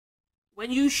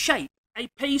when you shape a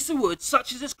piece of wood,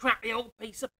 such as this crappy old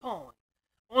piece of pine,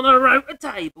 on a router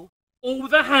table or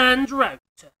with a hand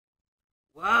router,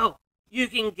 well, you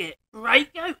can get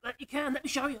breakout. That you can. Let me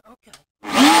show you. Okay.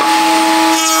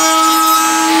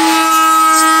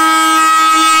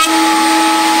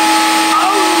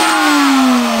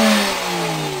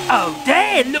 Oh,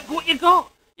 there, look what you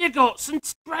got. You got some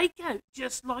breakout,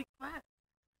 just like that.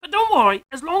 But don't worry,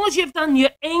 as long as you've done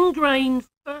your ingrain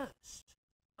first,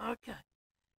 okay,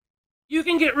 you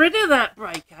can get rid of that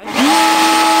breakout,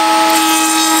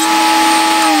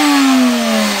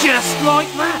 just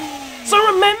like that. So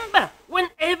remember,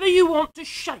 whenever you want to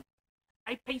shape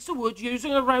a piece of wood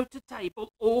using a router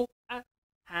table or a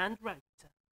hand router,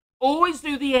 always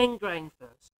do the end grain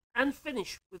first and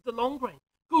finish with the long grain,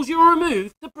 because you'll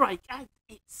remove the breakout.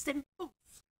 It's simple.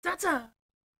 Ta-ta!